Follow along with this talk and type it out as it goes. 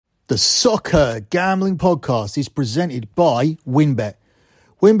The Soccer Gambling Podcast is presented by WynnBET.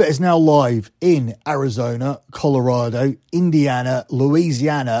 WynnBET is now live in Arizona, Colorado, Indiana,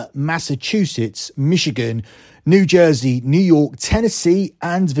 Louisiana, Massachusetts, Michigan, New Jersey, New York, Tennessee,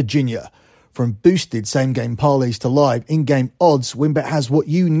 and Virginia. From boosted same-game parlays to live in-game odds, WynnBET has what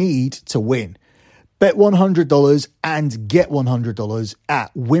you need to win. Bet $100 and get $100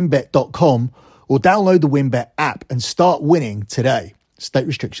 at wynnbet.com or download the WynnBET app and start winning today. State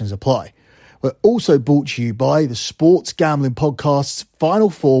restrictions apply. We're also brought to you by the Sports Gambling Podcast's Final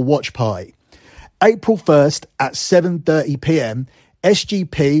Four Watch Party. April 1st at 7:30 p.m,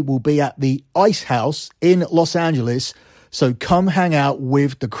 SGP will be at the Ice House in Los Angeles, so come hang out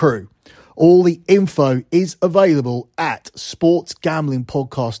with the crew. All the info is available at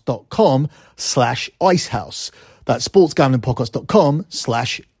sportsgamblingpodcast.com/icehouse. That's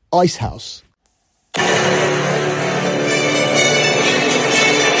sportsgamblingpodcast.com/icehouse.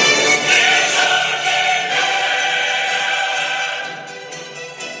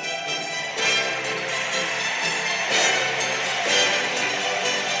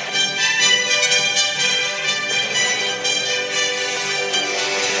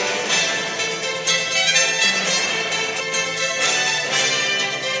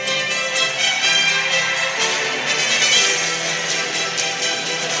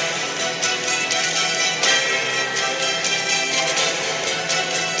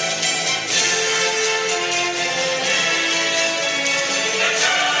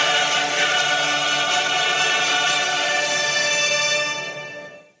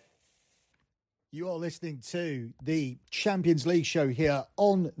 Listening to the Champions League show here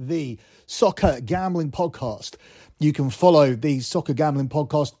on the Soccer Gambling Podcast. You can follow the Soccer Gambling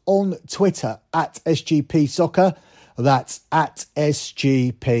Podcast on Twitter at SGP Soccer. That's at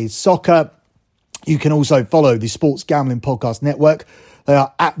SGP Soccer. You can also follow the Sports Gambling Podcast Network. They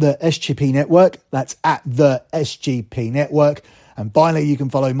are at the SGP Network. That's at the SGP Network. And finally, you can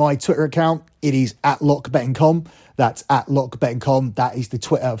follow my Twitter account. It is at LockBettingCom. That's at LockBettingCom. That is the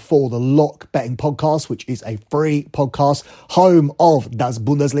Twitter for the Lock Betting Podcast, which is a free podcast, home of Das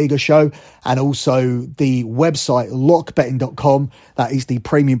Bundesliga show, and also the website lockbetting.com. That is the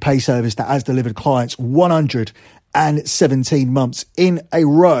premium pay service that has delivered clients 117 months in a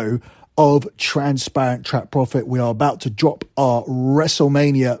row of transparent track profit. We are about to drop our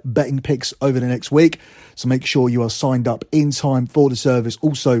WrestleMania betting picks over the next week, so make sure you are signed up in time for the service,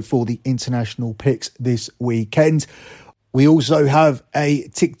 also for the international picks this weekend. We also have a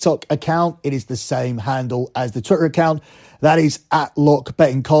TikTok account. It is the same handle as the Twitter account. That is at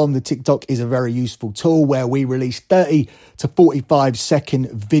LockBettingCom. The TikTok is a very useful tool where we release 30 to 45 second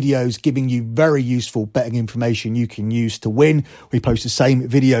videos giving you very useful betting information you can use to win. We post the same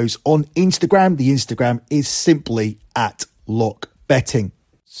videos on Instagram. The Instagram is simply at LockBetting.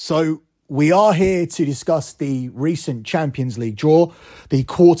 So we are here to discuss the recent Champions League draw, the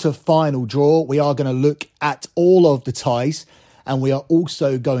quarter-final draw. We are going to look at all of the ties, and we are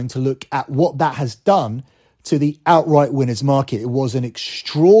also going to look at what that has done to the outright winners market. It was an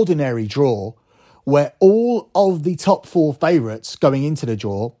extraordinary draw where all of the top four favourites going into the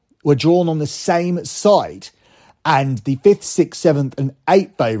draw were drawn on the same side, and the 5th, 6th, 7th and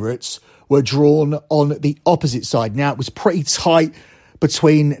 8th favourites were drawn on the opposite side. Now, it was pretty tight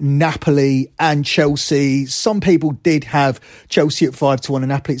between Napoli and Chelsea. Some people did have Chelsea at 5-1 and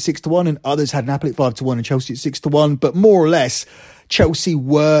Napoli at 6-1, and others had Napoli at 5-1 and Chelsea at 6-1. But more or less, Chelsea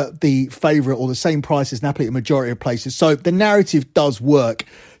were the favourite, or the same price as Napoli at a majority of places. So the narrative does work,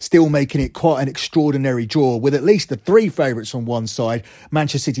 still making it quite an extraordinary draw with at least the three favourites on one side,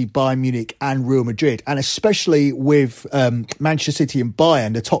 Manchester City, Bayern Munich and Real Madrid. And especially with Manchester City and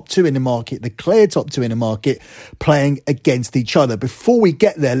Bayern, the top two in the market, the clear top two in the market, playing against each other. Before we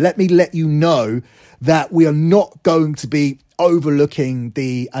get there, let me let you know that we are not going to be overlooking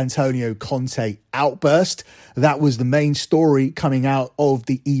the Antonio Conte outburst. That was the main story coming out of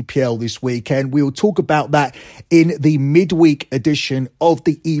the EPL this weekend. We will talk about that in the midweek edition of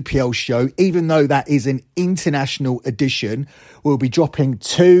the EPL show. Even though that is an international edition, we'll be dropping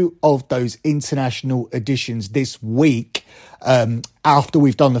two of those international editions this week. After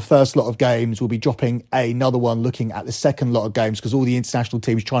we've done the first lot of games, we'll be dropping another one looking at the second lot of games, because all the international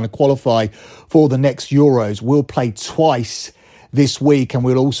teams trying to qualify for the next Euros will play twice this week, and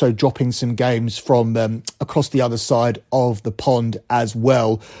we're also dropping some games from across the other side of the pond as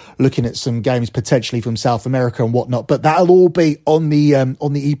well, looking at some games potentially from South America and whatnot. But that'll all be on the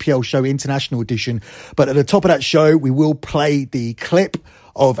EPL show international edition. But at the top of that show, we will play the clip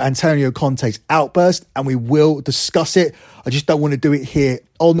of Antonio Conte's outburst, and we will discuss it. I just don't want to do it here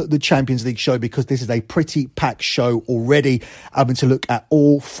on the Champions League show because this is a pretty packed show already, having to look at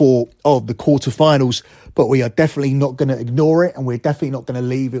all 4 of the quarterfinals. But we are definitely not going to ignore it, and we're definitely not going to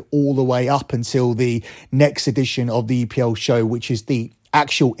leave it all the way up until the next edition of the EPL show, which is the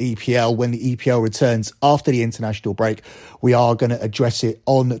actual EPL. When the EPL returns after the international break, we are going to address it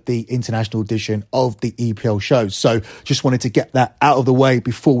on the international edition of the EPL show. So just wanted to get that out of the way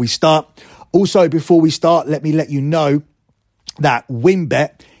before we start. Also, before we start, let me let you know that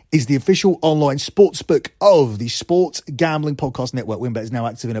WinBet is the official online sportsbook of the Sports Gambling Podcast Network. WinBet is now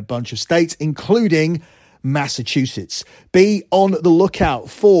active in a bunch of states, including Massachusetts. Be on the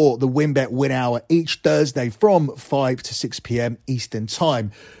lookout for the WinBet Win Hour each Thursday from 5 to 6 p.m. Eastern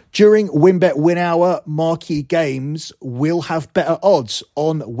Time. During WinBet Win Hour, marquee games will have better odds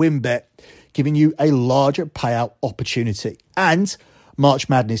on WinBet, giving you a larger payout opportunity. And March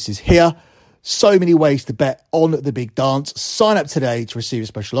Madness is here. So many ways to bet on the big dance. Sign up today to receive a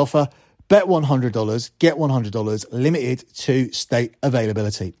special offer. Bet $100, get $100, limited to state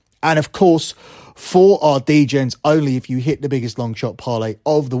availability. And of course, for our DGens only, if you hit the biggest long shot parlay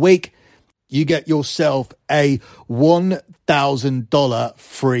of the week, you get yourself a $1,000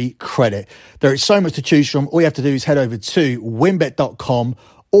 free credit. There is so much to choose from. All you have to do is head over to winbet.com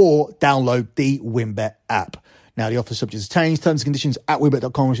or download the WinBet app. Now, the offer subject to change. Terms and conditions at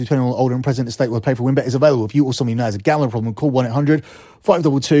winbet.com. Which is 21 or older and present in the state where play for WinBet is available. If you or somebody you know has a gambling problem, call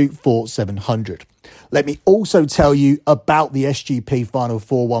 1-800-522-4700. Let me also tell you about the SGP Final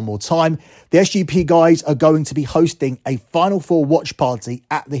Four one more time. The SGP guys are going to be hosting a Final Four watch party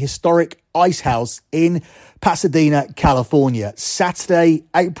at the historic Ice House in Pasadena, California, Saturday,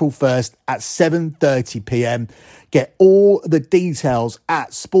 April 1st at 7:30 p.m. Get all the details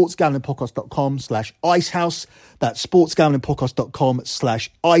at sportsgamblingpodcast.com/icehouse. That's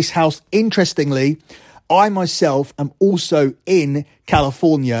sportsgamblingpodcast.com/icehouse. Interestingly, I myself am also in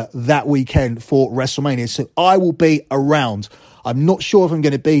California that weekend for WrestleMania, so I will be around. I'm not sure if I'm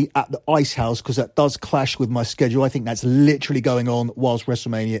going to be at the Ice House because that does clash with my schedule. I think that's literally going on whilst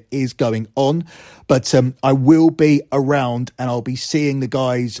WrestleMania is going on. But I will be around and I'll be seeing the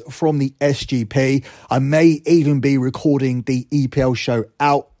guys from the SGP. I may even be recording the EPL show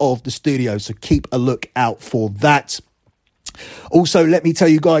out of the studio, so keep a look out for that. Also, let me tell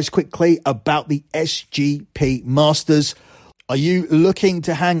you guys quickly about the SGP Masters. Are you looking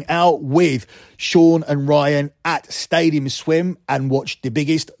to hang out with Sean and Ryan at Stadium Swim and watch the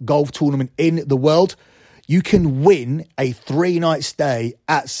biggest golf tournament in the world? You can win a 3-night stay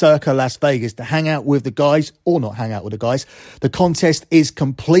at Circa Las Vegas to hang out with the guys or not hang out with the guys. The contest is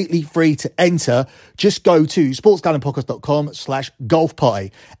completely free to enter. Just go to sportsgamblingpodcast.com/golf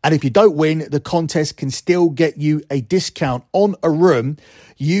party. And if you don't win, the contest can still get you a discount on a room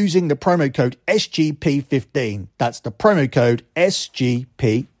using the promo code SGP15. That's the promo code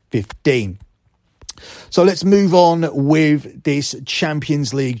SGP15. So let's move on with this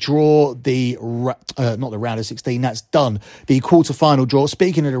Champions League draw, not the round of 16, that's done. The quarterfinal draw.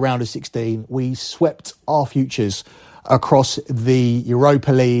 Speaking of the round of 16, we swept our futures across the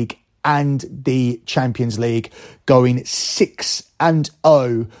Europa League and the Champions League, going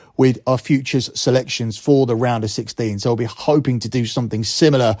 6-0 with our futures selections for the round of 16. So we'll be hoping to do something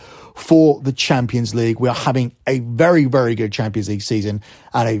similar for the Champions League. We are having a very, very good Champions League season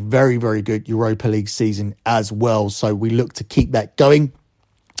and a very, very good Europa League season as well. So we look to keep that going.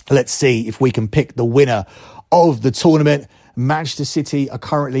 Let's see if we can pick the winner of the tournament. Manchester City are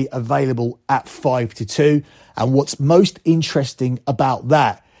currently available at 5-2. And what's most interesting about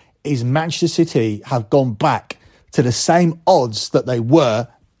that is Manchester City have gone back to the same odds that they were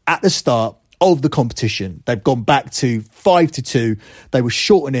at the start of the competition. They've gone back to 5-2. They were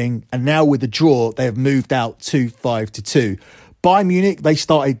shortening, and now with the draw, they have moved out to 5-2. Bayern Munich, they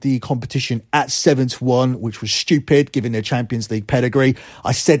started the competition at 7-1, which was stupid given their Champions League pedigree.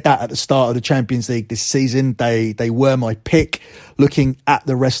 I said that at the start of the Champions League this season. They were my pick. Looking at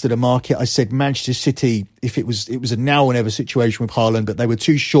the rest of the market, I said Manchester City, if it was a now or never situation with Haaland, but they were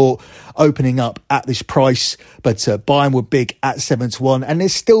too short opening up at this price. But Bayern were big at 7-1, and they're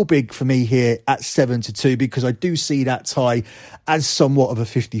still big for me here at 7-2 because I do see that tie as somewhat of a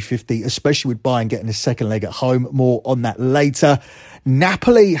 50-50, especially with Bayern getting a second leg at home. More on that later.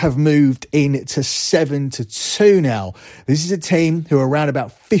 Napoli have moved in to 7-2 now. This is a team who are around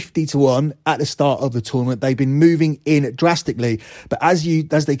about 50-1 at the start of the tournament. They've been moving in drastically, but as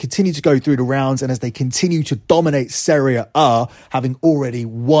they continue to go through the rounds and as they continue to dominate Serie A, having already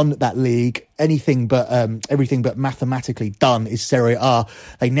won that league, everything but mathematically done is Serie A.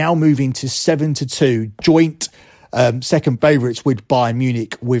 They now move into 7-2 joint Second favourites with Bayern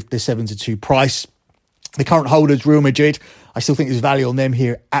Munich with the 7-2 price. The current holders, Real Madrid, I still think there's value on them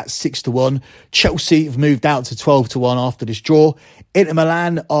here at 6-1. Chelsea have moved out to 12-1 after this draw. Inter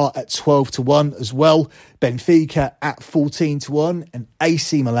Milan are at 12-1 as well. Benfica at 14-1 and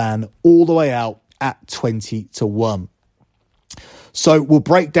AC Milan all the way out at 20-1. So we'll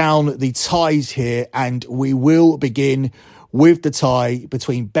break down the ties here, and we will begin with the tie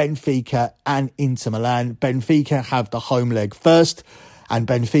between Benfica and Inter Milan. Benfica have the home leg first, and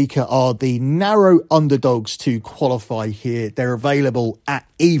Benfica are the narrow underdogs to qualify here. They're available at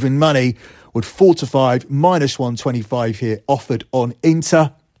even money with 4-5, minus 125 here offered on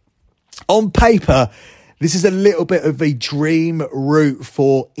Inter. On paper, this is a little bit of a dream route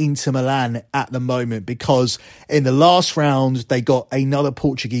for Inter Milan at the moment, because in the last round, they got another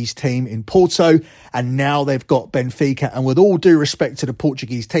Portuguese team in Porto, and now they've got Benfica. And with all due respect to the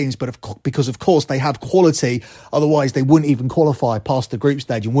Portuguese teams, because of course they have quality, otherwise they wouldn't even qualify past the group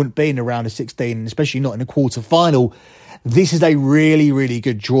stage and wouldn't be in the round of 16, and especially not in a quarter-final. This is a really, really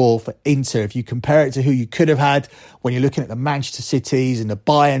good draw for Inter. If you compare it to who you could have had when you're looking at the Manchester Cities and the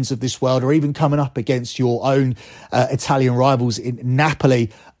Bayerns of this world, or even coming up against your own Italian rivals in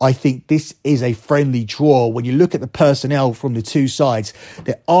Napoli, I think this is a friendly draw. When you look at the personnel from the two sides,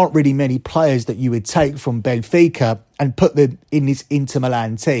 there aren't really many players that you would take from Benfica and put them in this Inter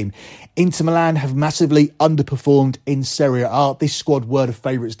Milan team. Inter Milan have massively underperformed in Serie A. This squad were the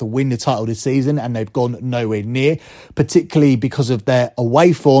favourites to win the title this season, and they've gone nowhere near, particularly because of their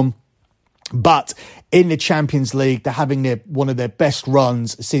away form. But in the Champions League, they're having one of their best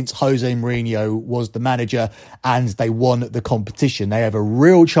runs since Jose Mourinho was the manager, and they won the competition. They have a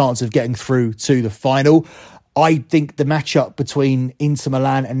real chance of getting through to the final. I think the matchup between Inter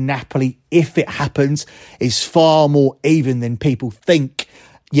Milan and Napoli, if it happens, is far more even than people think.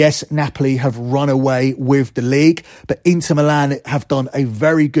 Yes, Napoli have run away with the league, but Inter Milan have done a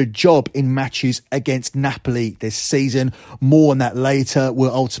very good job in matches against Napoli this season. More on that later. We're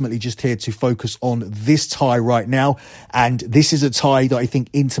ultimately just here to focus on this tie right now. And this is a tie that I think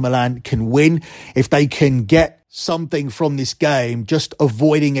Inter Milan can win. If they can get something from this game, just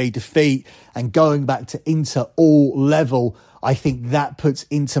avoiding a defeat and going back to Inter all level, I think that puts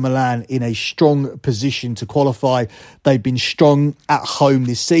Inter Milan in a strong position to qualify. They've been strong at home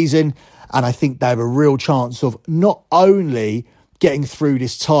this season, and I think they have a real chance of not only getting through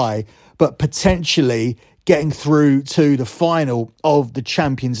this tie, but potentially getting through to the final of the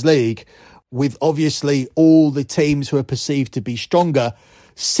Champions League, with obviously all the teams who are perceived to be stronger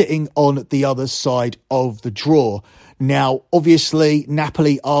sitting on the other side of the draw. Now, obviously,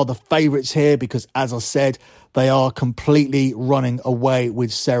 Napoli are the favourites here because, as I said, they are completely running away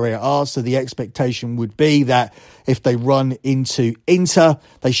with Serie A. So the expectation would be that if they run into Inter,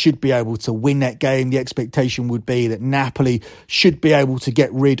 they should be able to win that game. The expectation would be that Napoli should be able to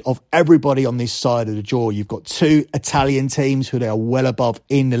get rid of everybody on this side of the draw. You've got two Italian teams who they are well above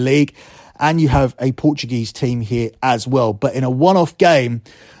in the league, and you have a Portuguese team here as well. But in a one-off game,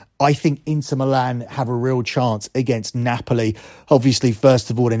 I think Inter Milan have a real chance against Napoli. Obviously, first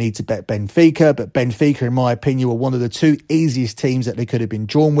of all, they need to bet Benfica, but Benfica, in my opinion, were one of the two easiest teams that they could have been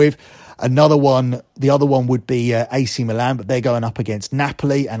drawn with. The other one would be AC Milan, but they're going up against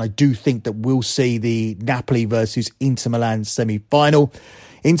Napoli, and I do think that we'll see the Napoli versus Inter Milan semi-final.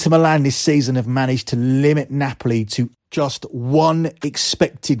 Inter Milan this season have managed to limit Napoli to just one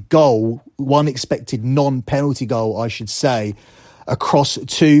expected non-penalty goal, I should say, across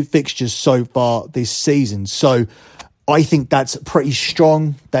two fixtures so far this season. So I think that's pretty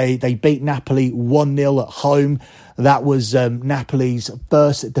strong. They beat Napoli 1-0 at home. That was Napoli's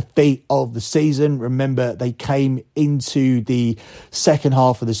first defeat of the season. Remember, they came into the second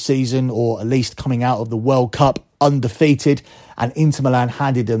half of the season, or at least coming out of the World Cup, undefeated, and Inter Milan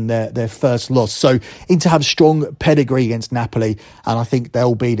handed them their first loss. So Inter have strong pedigree against Napoli, and I think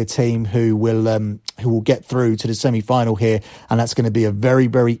they'll be the team who will get through to the semi-final here, and that's going to be a very,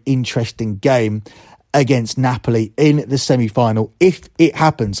 very interesting game against Napoli in the semi-final. If it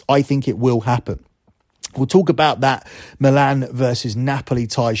happens, I think it will happen. We'll talk about that Milan versus Napoli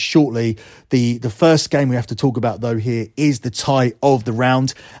tie shortly. The first game we have to talk about, though, here is the tie of the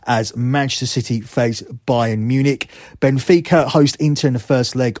round as Manchester City face Bayern Munich. Benfica host Inter in the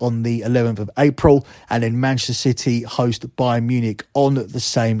first leg on the 11th of April, and then Manchester City host Bayern Munich on the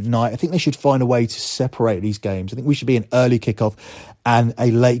same night. I think they should find a way to separate these games. I think we should be an early kickoff and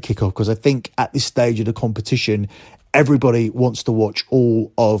a late kickoff, because I think at this stage of the competition, everybody wants to watch all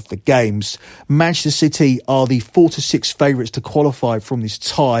of the games. Manchester City are the 4-6 favourites to qualify from this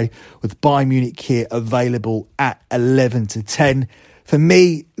tie, with Bayern Munich here available at 11-10. For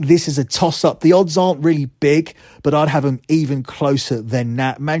me, this is a toss-up. The odds aren't really big, but I'd have them even closer than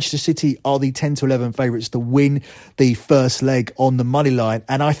that. Manchester City are the 10 to 11 favourites to win the first leg on the money line,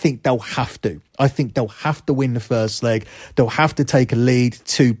 and I think they'll have to. I think they'll have to win the first leg. They'll have to take a lead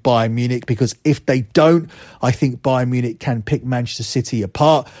to Bayern Munich, because if they don't, I think Bayern Munich can pick Manchester City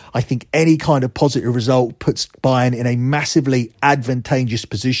apart. I think any kind of positive result puts Bayern in a massively advantageous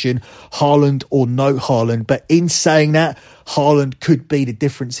position, Haaland or no Haaland. But in saying that, Haaland could be the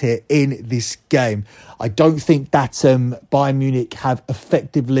difference here in this game. I don't think that Bayern Munich have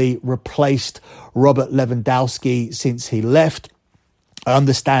effectively replaced Robert Lewandowski since he left. I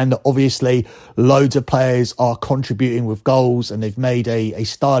understand that obviously loads of players are contributing with goals, and they've made a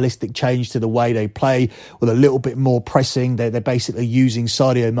stylistic change to the way they play with a little bit more pressing. They're basically using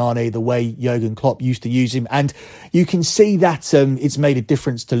Sadio Mane the way Jurgen Klopp used to use him. And you can see that it's made a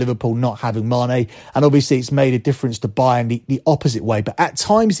difference to Liverpool not having Mane. And obviously it's made a difference to Bayern the opposite way. But at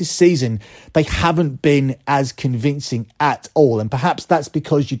times this season, they haven't been as convincing at all. And perhaps that's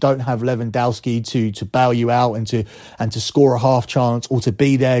because you don't have Lewandowski to bail you out and to score a half chance, or to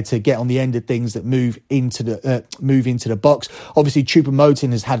be there to get on the end of things that move into the box. Obviously,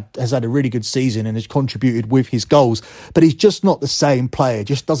 Choupo-Moting has had a really good season and has contributed with his goals, but he's just not the same player.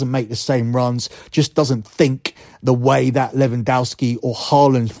 Just doesn't make the same runs. Just doesn't think the way that Lewandowski or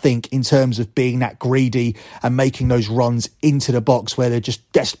Haaland think in terms of being that greedy and making those runs into the box where they're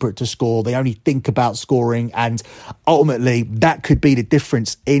just desperate to score. They only think about scoring, and ultimately that could be the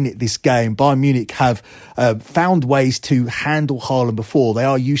difference in this game. Bayern Munich have found ways to handle Haaland before. They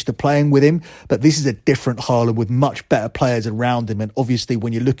are used to playing with him, but this is a different Haaland with much better players around him. And obviously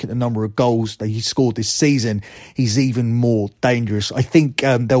when you look at the number of goals that he scored this season, he's even more dangerous. I think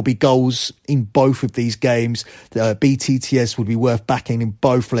there'll be goals in both of these games. BTTS would be worth backing in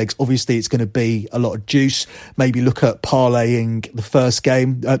both legs. Obviously it's going to be a lot of juice. Maybe look at parlaying the first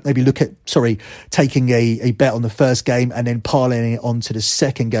game. Taking a bet on the first game and then parlaying it onto the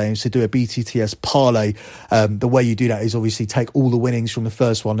second game. So do a BTTS parlay. The way you do that is obviously take all the winnings from the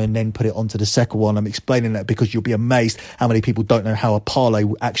first one and then put it onto the second one. I'm explaining that because you'll be amazed how many people don't know how a parlay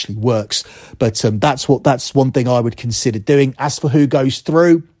actually works. But that's one thing I would consider doing. As for who goes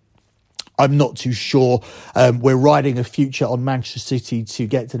through, I'm not too sure. We're riding a future on Manchester City to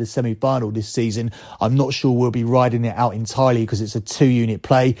get to the semi-final this season. I'm not sure we'll be riding it out entirely because it's a 2-unit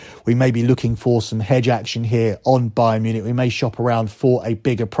play. We may be looking for some hedge action here on Bayern Munich. We may shop around for a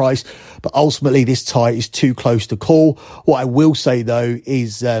bigger price, but ultimately this tie is too close to call. What I will say though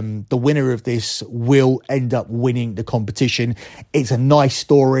is the winner of this will end up winning the competition. It's a nice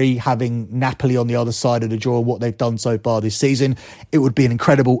story having Napoli on the other side of the draw, what they've done so far this season. It would be an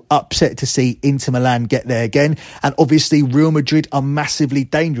incredible upset to see Inter Milan get there again. And obviously Real Madrid are massively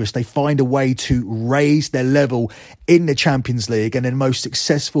dangerous. They find a way to raise their level in the Champions League, and the most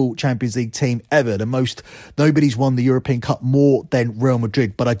successful Champions League team ever. Nobody's won the European Cup more than Real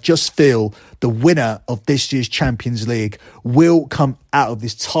Madrid. But I just feel the winner of this year's Champions League will come out of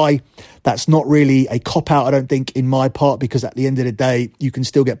this tie. That's not really a cop-out, I don't think, in my part, because at the end of the day, you can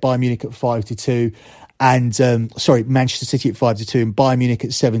still get Bayern Munich at 5-2. And Manchester City at 5-2 and Bayern Munich at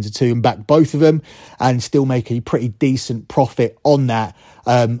 7-2, and back both of them and still make a pretty decent profit on that.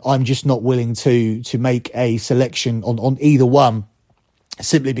 I'm just not willing to make a selection on either one,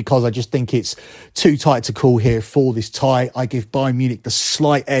 simply because I just think it's too tight to call here for this tie. I give Bayern Munich the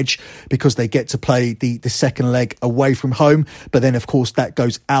slight edge because they get to play the second leg away from home. But then, of course, that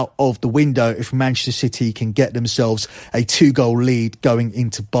goes out of the window if Manchester City can get themselves a 2-goal lead going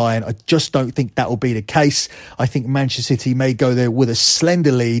into Bayern. I just don't think that will be the case. I think Manchester City may go there with a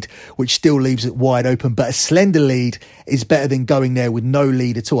slender lead, which still leaves it wide open. But a slender lead is better than going there with no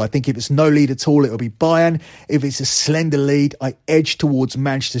lead at all. I think if it's no lead at all, it'll be Bayern. If it's a slender lead, I edge towards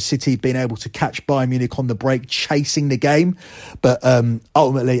Manchester City being able to catch Bayern Munich on the break, chasing the game. But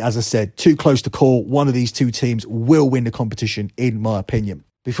ultimately, as I said, too close to call. One of these two teams will win the competition, in my opinion.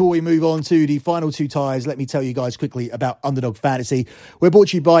 Before we move on to the final two ties, let me tell you guys quickly about Underdog Fantasy. We're brought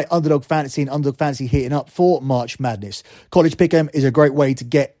to you by Underdog Fantasy, and Underdog Fantasy heating up for March Madness. College Pick'em is a great way to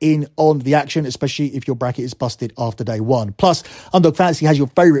get in on the action, especially if your bracket is busted after day one. Plus, Underdog Fantasy has your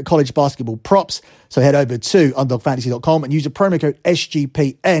favourite college basketball props. So head over to underdogfantasy.com and use the promo code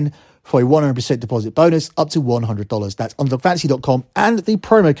SGPN for a 100% deposit bonus up to $100. That's underdogfantasy.com and the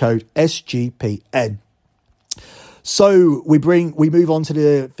promo code SGPN. So we move on to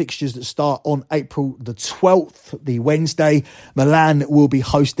the fixtures that start on April the 12th, the Wednesday. Milan will be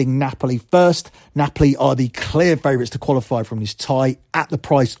hosting Napoli first. Napoli are the clear favourites to qualify from this tie at the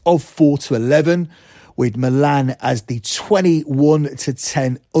price of 4-11, with Milan as the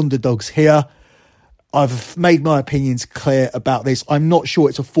 21-10 underdogs here. I've made my opinions clear about this. I'm not sure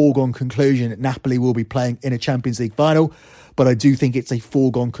it's a foregone conclusion that Napoli will be playing in a Champions League final, but I do think it's a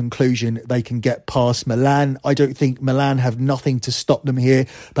foregone conclusion they can get past Milan. I don't think Milan have nothing to stop them here.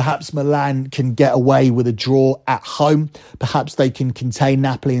 Perhaps Milan can get away with a draw at home. Perhaps they can contain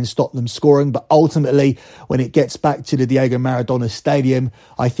Napoli and stop them scoring. But ultimately, when it gets back to the Diego Maradona Stadium,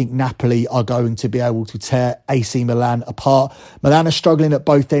 I think Napoli are going to be able to tear AC Milan apart. Milan are struggling at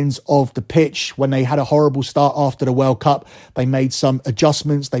both ends of the pitch. When they had a horrible start after the World Cup, they made some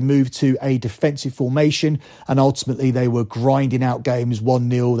adjustments. They moved to a defensive formation, and ultimately they were grinding out games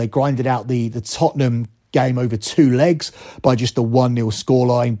 1-0. They grinded out the Tottenham game over 2 legs by just a 1-0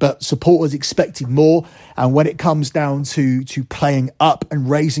 scoreline, but supporters expected more. And when it comes down to playing up and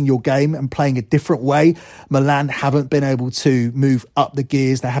raising your game and playing a different way, Milan haven't been able to move up the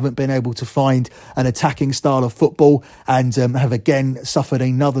gears. They haven't been able to find an attacking style of football, and have again suffered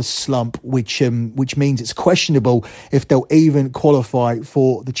another slump, which means it's questionable if they'll even qualify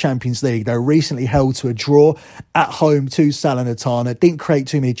for the Champions League. They were recently held to a draw at home to Salernitana. Didn't create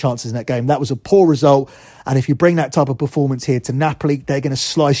too many chances in that game. That was a poor result. And if you bring that type of performance here to Napoli, they're going to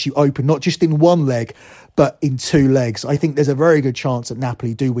slice you open, not just in 1 leg, but in 2 legs. I think there's a very good chance that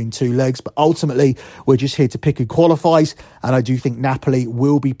Napoli do win 2 legs, but ultimately we're just here to pick who qualifies. And I do think Napoli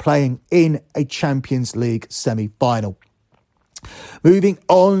will be playing in a Champions League semi-final. Moving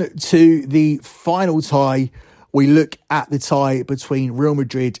on to the final tie, we look at the tie between Real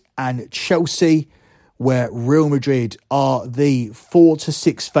Madrid and Chelsea, where Real Madrid are the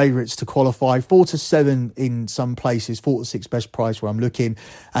 4-6 favourites to qualify, 4-7 in some places, 4-6 best price where I'm looking,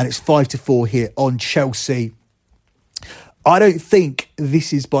 and it's 5-4 here on Chelsea. I don't think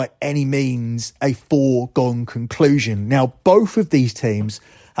this is by any means a foregone conclusion. Now, both of these teams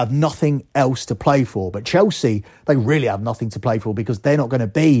have nothing else to play for, but Chelsea, they really have nothing to play for because they're not going to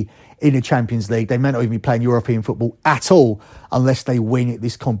be in the Champions League. They may not even be playing European football at all unless they win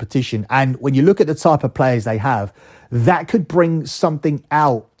this competition. And when you look at the type of players they have, that could bring something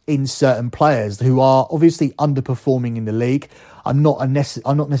out in certain players who are obviously underperforming in the league. I'm not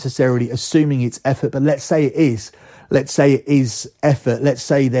necessarily assuming it's effort, but let's say it is. Let's say it is effort. Let's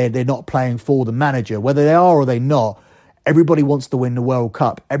say they're not playing for the manager. Whether they are or they're not, everybody wants to win the World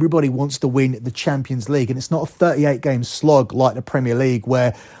Cup. Everybody wants to win the Champions League. And it's not a 38-game slog like the Premier League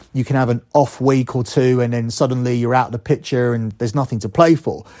where you can have an off week or two and then suddenly you're out of the picture and there's nothing to play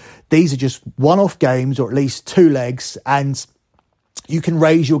for. These are just one-off games, or at least 2 legs, and you can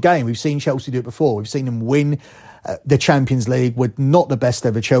raise your game. We've seen Chelsea do it before. We've seen them win the Champions League with not the best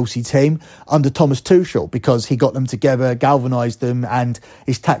ever Chelsea team under Thomas Tuchel, because he got them together, galvanised them, and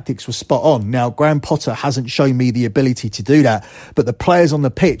his tactics were spot on. Now, Graham Potter hasn't shown me the ability to do that, but the players on the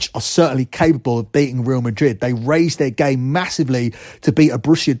pitch are certainly capable of beating Real Madrid. They raised their game massively to beat a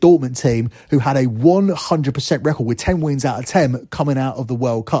Borussia Dortmund team who had a 100% record with 10 wins out of 10 coming out of the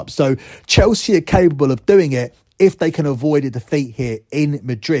World Cup. So Chelsea are capable of doing it if they can avoid a defeat here in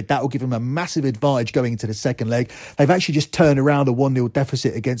Madrid. That will give them a massive advantage going into the second leg. They've actually just turned around a 1-0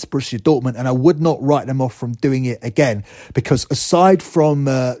 deficit against Borussia Dortmund, and I would not write them off from doing it again, because aside from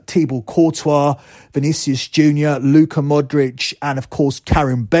Thibaut Courtois, Vinicius Jr., Luka Modric, and of course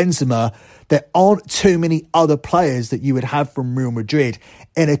Karim Benzema, there aren't too many other players that you would have from Real Madrid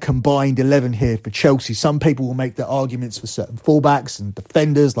in a combined 11 here for Chelsea. Some people will make their arguments for certain fullbacks and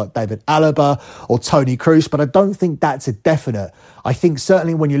defenders like David Alaba or Toni Kroos, but I don't think that's a definite. I think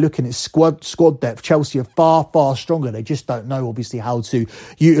certainly when you're looking at squad depth, Chelsea are far, far stronger. They just don't know, obviously, how to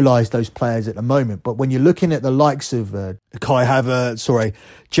utilise those players at the moment. But when you're looking at the likes of Kai Havertz,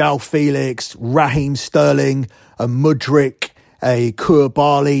 João Felix, Raheem Sterling, Mudryk,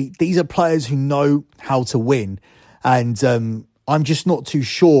 Koulibaly, these are players who know how to win. And I'm just not too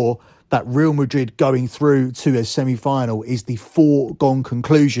sure that Real Madrid going through to a semi-final is the foregone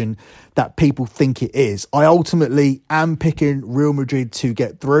conclusion that people think it is. I ultimately am picking Real Madrid to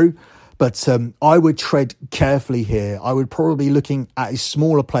get through, but I would tread carefully here. I would probably be looking at a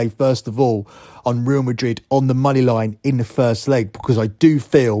smaller play first of all on Real Madrid on the money line in the first leg, because I do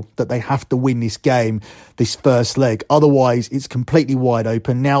feel that they have to win this game, this first leg. Otherwise, it's completely wide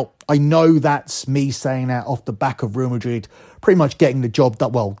open. Now, I know that's me saying that off the back of Real Madrid pretty much getting the job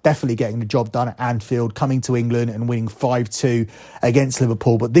done, well, definitely getting the job done at Anfield, coming to England and winning 5-2 against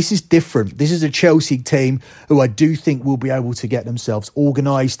Liverpool. But this is different. This is a Chelsea team who I do think will be able to get themselves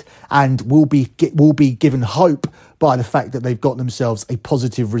organised and will be given hope by the fact that they've got themselves a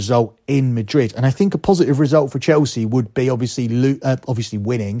positive result in Madrid. And I think a positive result for Chelsea would be obviously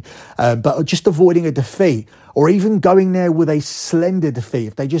winning, but just avoiding a defeat, or even going there with a slender defeat.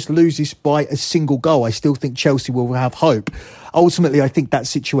 If they just lose this by a single goal, I still think Chelsea will have hope. Ultimately, I think that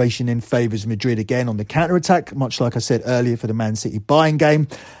situation in favours Madrid again on the counter-attack, much like I said earlier for the Man City Bayern game.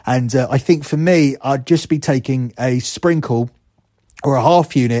 And I think for me, I'd just be taking a sprinkle or a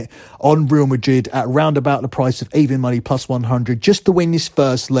half unit on Real Madrid at round about the price of even money plus 100 just to win this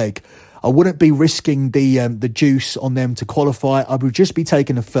first leg. I wouldn't be risking the juice on them to qualify. I would just be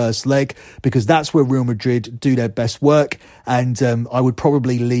taking the first leg because that's where Real Madrid do their best work. And I would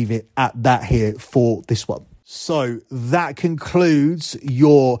probably leave it at that here for this one. So that concludes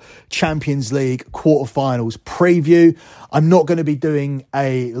your Champions League quarterfinals preview. I'm not going to be doing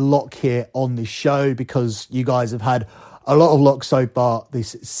a lock here on this show because you guys have had a lot of locks so far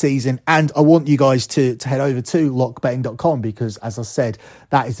this season, and I want you guys to head over to lockbetting.com because, as I said,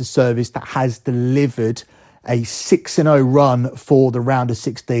 that is the service that has delivered a 6-0 run for the round of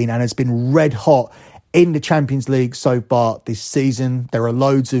 16 and has been red hot in the Champions League so far this season. There are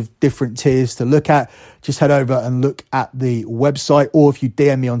loads of different tiers to look at. Just head over and look at the website, or if you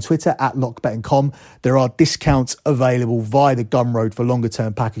DM me on Twitter at lockbetting.com, there are discounts available via the Gumroad for longer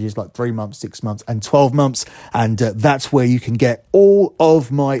term packages like 3 months, 6 months and 12 months. And that's where you can get all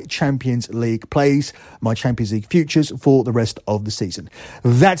of my Champions League plays, my Champions League futures for the rest of the season.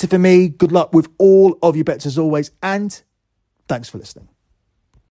 That's it for me. Good luck with all of your bets as always, and thanks for listening.